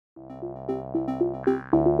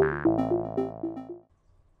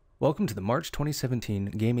Welcome to the March 2017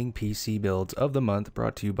 Gaming PC Builds of the Month,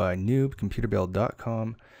 brought to you by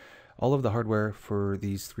noobcomputerbuild.com. All of the hardware for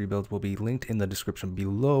these three builds will be linked in the description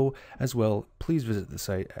below. As well, please visit the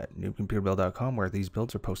site at noobcomputerbuild.com, where these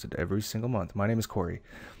builds are posted every single month. My name is Corey.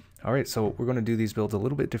 Alright, so we're going to do these builds a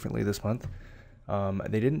little bit differently this month.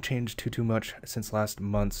 They didn't change too much since last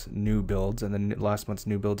month's new builds, and then last month's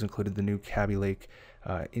new builds included the new Kaby Lake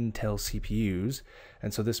Intel CPUs,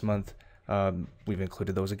 and so this month we've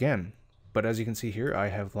included those again. But as you can see here, I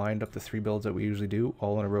have lined up the three builds that we usually do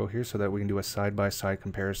all in a row here so that we can do a side-by-side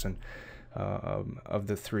comparison of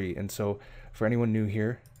the three. And so for anyone new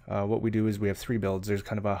here, what we do is we have three builds. There's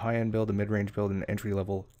kind of a high-end build, a mid-range build, and an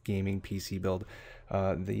entry-level gaming PC build.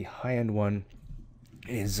 The high-end one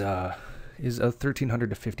is $1,300 to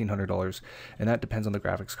 $1,500, and that depends on the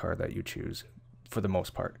graphics card that you choose for the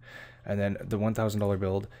most part. And then the $1,000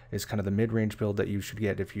 build is kind of the mid-range build that you should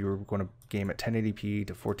get if you're going to game at 1080p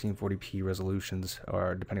to 1440p resolutions,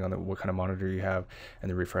 or depending on what kind of monitor you have and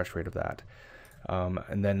the refresh rate of that.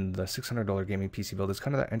 And then the $600 gaming PC build is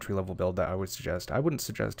kind of that entry-level build that I would suggest. I wouldn't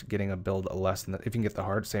suggest getting a build less than that. If you can get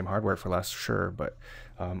the same hardware for less, sure, but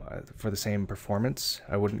for the same performance,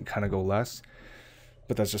 I wouldn't kind of go less.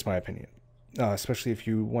 But that's just my opinion. Especially if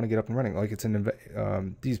you want to get up and running. Like, it's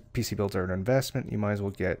these PC builds are an investment. You might as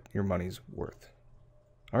well get your money's worth.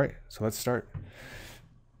 All right, so let's start.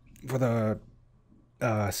 For the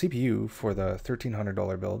CPU for the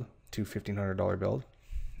 $1,300 build to $1,500 build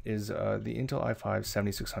is the Intel i5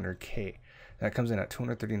 7600K. That comes in at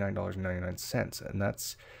 $239.99, and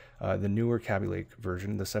that's the newer Kaby Lake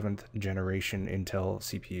version, the 7th generation Intel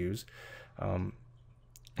CPUs.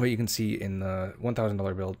 What you can see in the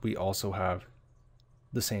 $1,000 build, we also have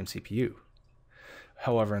the same CPU.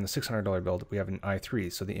 However, in the $600 build, we have an i3,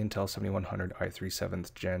 so the Intel 7100 i3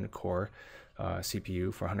 7th Gen Core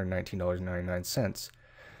CPU for $119.99.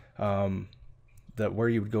 Where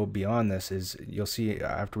you would go beyond this is, you'll see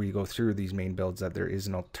after we go through these main builds that there is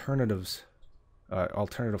an alternative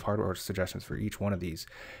hardware suggestions for each one of these,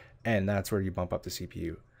 and that's where you bump up the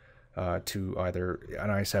CPU. To either an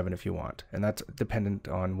i7 if you want, and that's dependent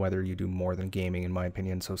on whether you do more than gaming, in my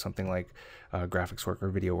opinion. So something like graphics work or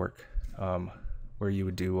video work, where you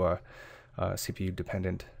would do CPU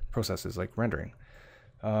dependent processes like rendering.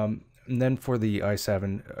 And then for the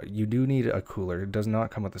i7, you do need a cooler. It does not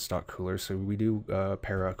come with a stock cooler, so we do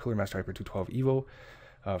pair a Cooler Master Hyper 212 Evo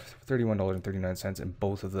 $31.39 in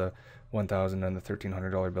both of the $1,000 and the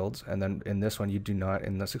 $1,300 builds. And then in this one, you do not,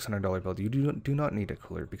 in the $600 build, you do not need a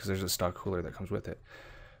cooler because there's a stock cooler that comes with it.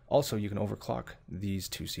 Also, you can overclock these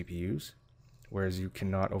two CPUs, whereas you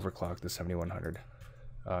cannot overclock the 7100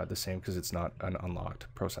 the same, because it's not an unlocked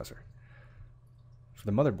processor. For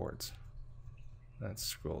the motherboards, let's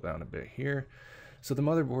scroll down a bit here. So the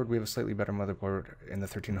motherboard, we have a slightly better motherboard in the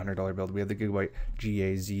 $1,300 build. We have the Gigabyte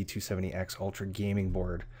GA-Z270X Ultra Gaming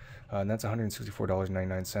Board, and that's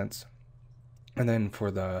 $164.99. And then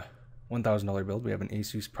for the $1,000 build, we have an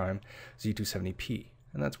Asus Prime Z270P,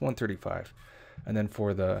 and that's $135. And then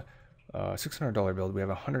for the $600 build, we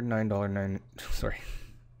have a $109.9. Sorry,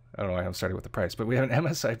 I don't know why I'm starting with the price, but we have an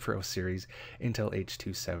MSI Pro Series Intel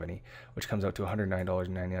H270, which comes out to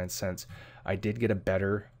 $109.99. I did get a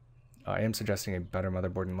better. I am suggesting a better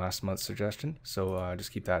motherboard than last month's suggestion, so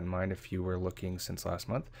just keep that in mind if you were looking since last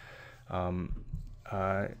month.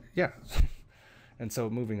 Yeah. And so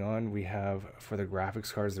moving on, we have for the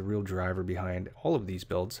graphics cards, the real driver behind all of these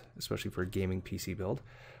builds, especially for a gaming PC build.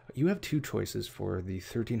 You have two choices for the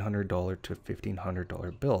 $1,300 to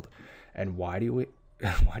 $1,500 build. And why do we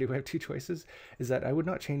have two choices? Is that I would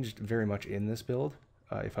not change very much in this build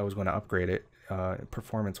if I was going to upgrade it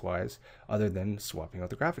performance-wise, other than swapping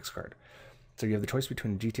out the graphics card. So you have the choice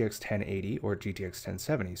between GTX 1080 or GTX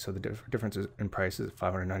 1070. So the difference in price is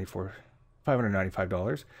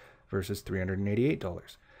 $595 versus $388.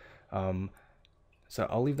 So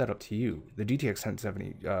I'll leave that up to you. The GTX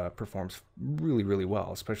 1070 performs really, really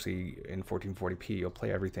well, especially in 1440p. You'll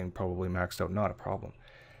play everything probably maxed out, not a problem.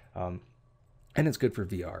 And it's good for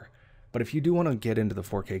VR. But if you do want to get into the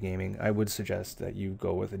 4K gaming, I would suggest that you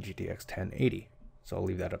go with a GTX 1080. So I'll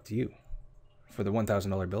leave that up to you. For the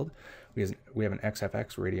 $1,000 build, we have an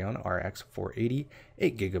XFX Radeon RX 480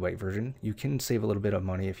 8GB version. You can save a little bit of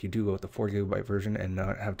money if you do go with the 4GB version and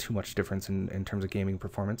not have too much difference in terms of gaming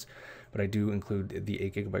performance. But I do include the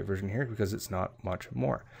 8GB version here because it's not much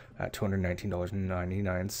more at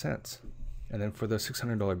 $219.99. And then for the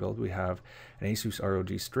 $600 build, we have an Asus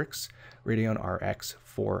ROG Strix Radeon RX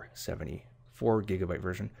 470 4GB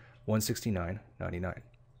version, $169.99.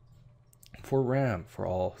 For RAM for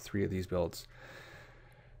all three of these builds,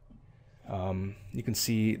 You can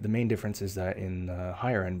see the main difference is that in the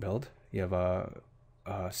higher end build, you have a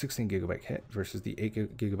 16 gigabyte kit versus the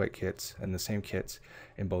 8 gigabyte kits, and the same kits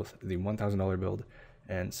in both the $1,000 build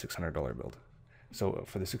and $600 build. So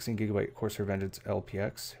for the 16 gigabyte Corsair Vengeance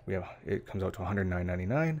LPX, it comes out to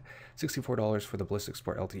 $109.99, $64 for the Ballistic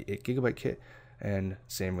Sport LT 8 gigabyte kit, and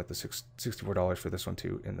same with the $64 for this one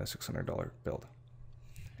too in the $600 build.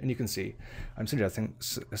 And you can see I'm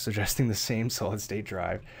suggesting the same solid state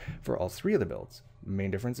drive for all three of the builds. The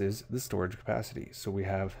main difference is the storage capacity. So we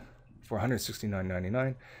have for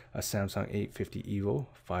 $169.99 a Samsung 850 EVO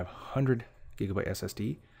 500 gigabyte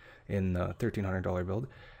SSD in the $1,300 build,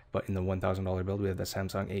 but in the $1,000 build we have the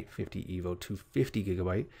Samsung 850 EVO 250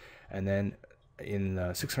 gigabyte, and then in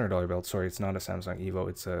the $600 build, sorry, it's not a Samsung EVO,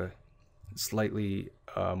 it's a slightly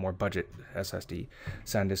more budget SSD,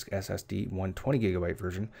 SanDisk SSD 120 gigabyte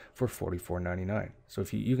version for $44.99. So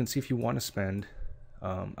if you can see, if you want to spend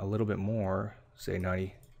a little bit more, say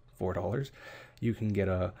 $94, you can get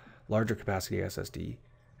a larger capacity SSD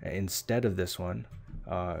instead of this one,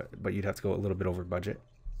 but you'd have to go a little bit over budget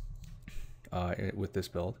with this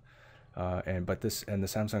build. But the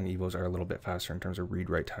Samsung EVOs are a little bit faster in terms of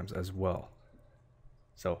read-write times as well.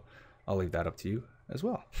 So I'll leave that up to you as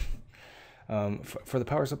well. For the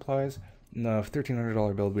power supplies, in the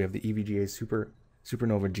 $1,300 build, we have the EVGA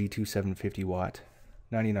Supernova G2 750 watt,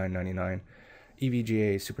 $99.99.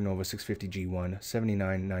 EVGA Supernova 650 G1,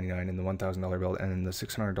 $79.99 in the $1,000 build, and in the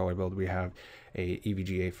 $600 build, we have a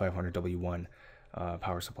EVGA 500 W1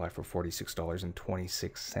 power supply for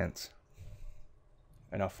 $46.26.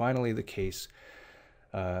 And now finally the case,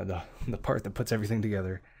 the part that puts everything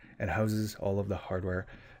together and houses all of the hardware.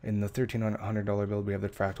 In the $1,300 build, we have the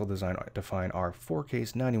Fractal Design Define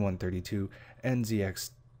R4Case 9132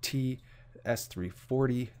 NZXT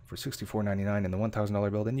S340 for $64.99 in the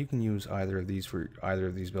 $1,000 build, and you can use either of these for either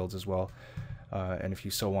of these builds as well. And if you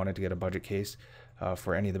so wanted to get a budget case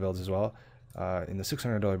for any of the builds as well, in the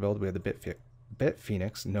 $600 build, we have the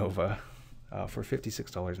BitPhoenix Nova for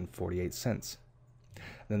 $56.48.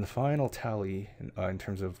 Then the final tally in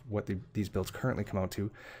terms of what these builds currently come out to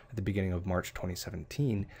at the beginning of March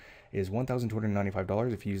 2017 is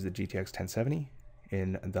 $1,295 if you use the GTX 1070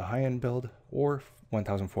 in the high-end build, or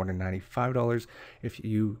 $1,495 if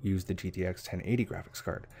you use the GTX 1080 graphics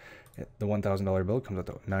card. The $1,000 build comes out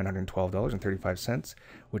to $912.35,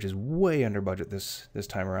 which is way under budget this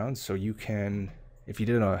time around. So you can, if you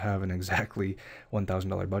didn't have an exactly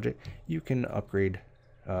 $1,000 budget, you can upgrade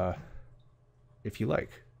if you like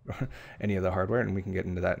any of the hardware, and we can get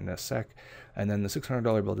into that in a sec. And then the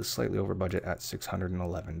 $600 build is slightly over budget at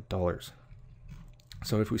 $611.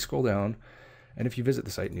 So if we scroll down, and if you visit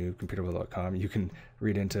the site noobcomputerbuild.com, you can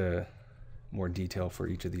read into more detail for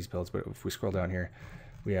each of these builds. But if we scroll down here,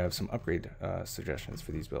 we have some upgrade suggestions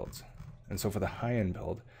for these builds. And so for the high-end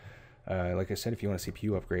build, like I said, if you want a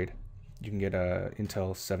CPU upgrade, you can get a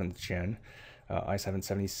Intel 7th Gen i7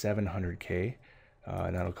 7700K.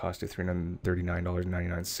 And that'll cost you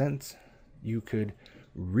 $339.99. You could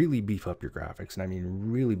really beef up your graphics, and I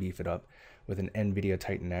mean really beef it up, with an NVIDIA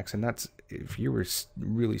Titan X. And that's, if you were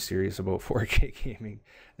really serious about 4K gaming,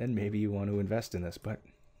 then maybe you want to invest in this. But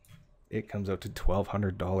it comes out to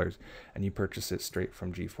 $1,200, and you purchase it straight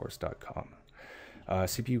from GeForce.com.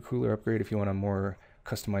 CPU cooler upgrade, if you want a more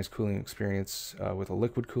customized cooling experience with a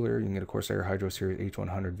liquid cooler, you can get a Corsair Hydro Series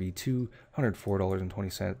H100 V2,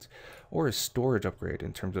 $104.20, or a storage upgrade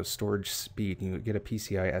in terms of storage speed. You get a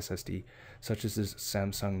PCI SSD, such as this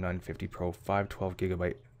Samsung 950 Pro 512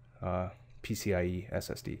 gigabyte PCIe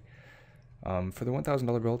SSD. For the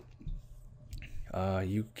 $1,000 build,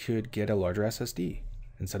 you could get a larger SSD.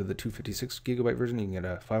 Instead of the 256 gigabyte version, you can get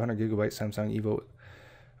a 500 gigabyte Samsung Evo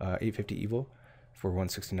 850 Evo for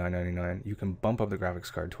 $169.99. You can bump up the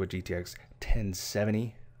graphics card to a GTX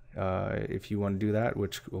 1070 if you want to do that,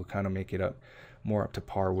 which will kind of make it more up to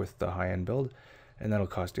par with the high-end build, and that'll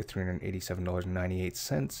cost you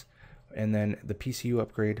 $387.98. And then the PCU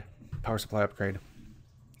upgrade, power supply upgrade,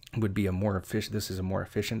 would be a more efficient. This is a more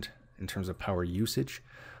efficient in terms of power usage,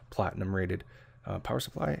 platinum rated power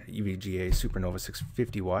supply, EVGA Supernova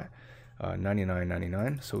 650 watt,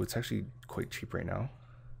 $99.99. So it's actually quite cheap right now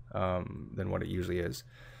than what it usually is.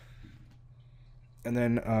 And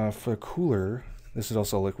then for the cooler, this is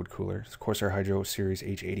also a liquid cooler. It's Corsair Hydro Series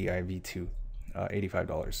H80i V2,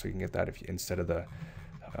 $85. So you can get that instead of the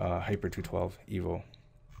Hyper 212 Evo,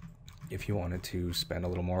 if you wanted to spend a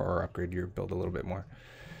little more or upgrade your build a little bit more.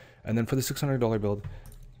 And then for the $600 build,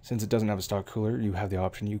 since it doesn't have a stock cooler, you have the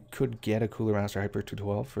option. You could get a Cooler Master Hyper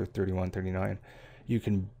 212 for $31.39. You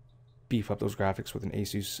can beef up those graphics with an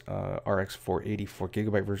Asus RX 480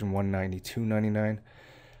 4GB version, $192.99.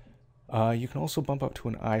 You can also bump up to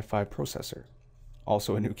an i5 processor.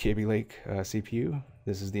 Also a new Kaby Lake CPU.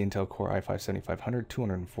 This is the Intel Core i5-7500,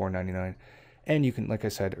 $204.99. And you can, like I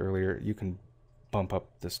said earlier, you can bump up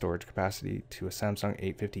the storage capacity to a Samsung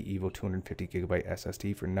 850 EVO 250GB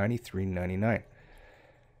SSD for $93.99.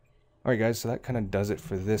 Alright guys, so that kind of does it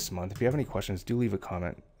for this month. If you have any questions, do leave a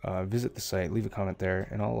comment. Visit the site, leave a comment there,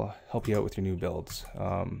 and I'll help you out with your new builds.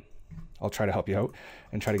 I'll try to help you out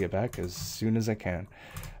and try to get back as soon as I can.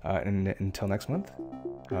 And until next month,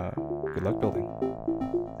 good luck building.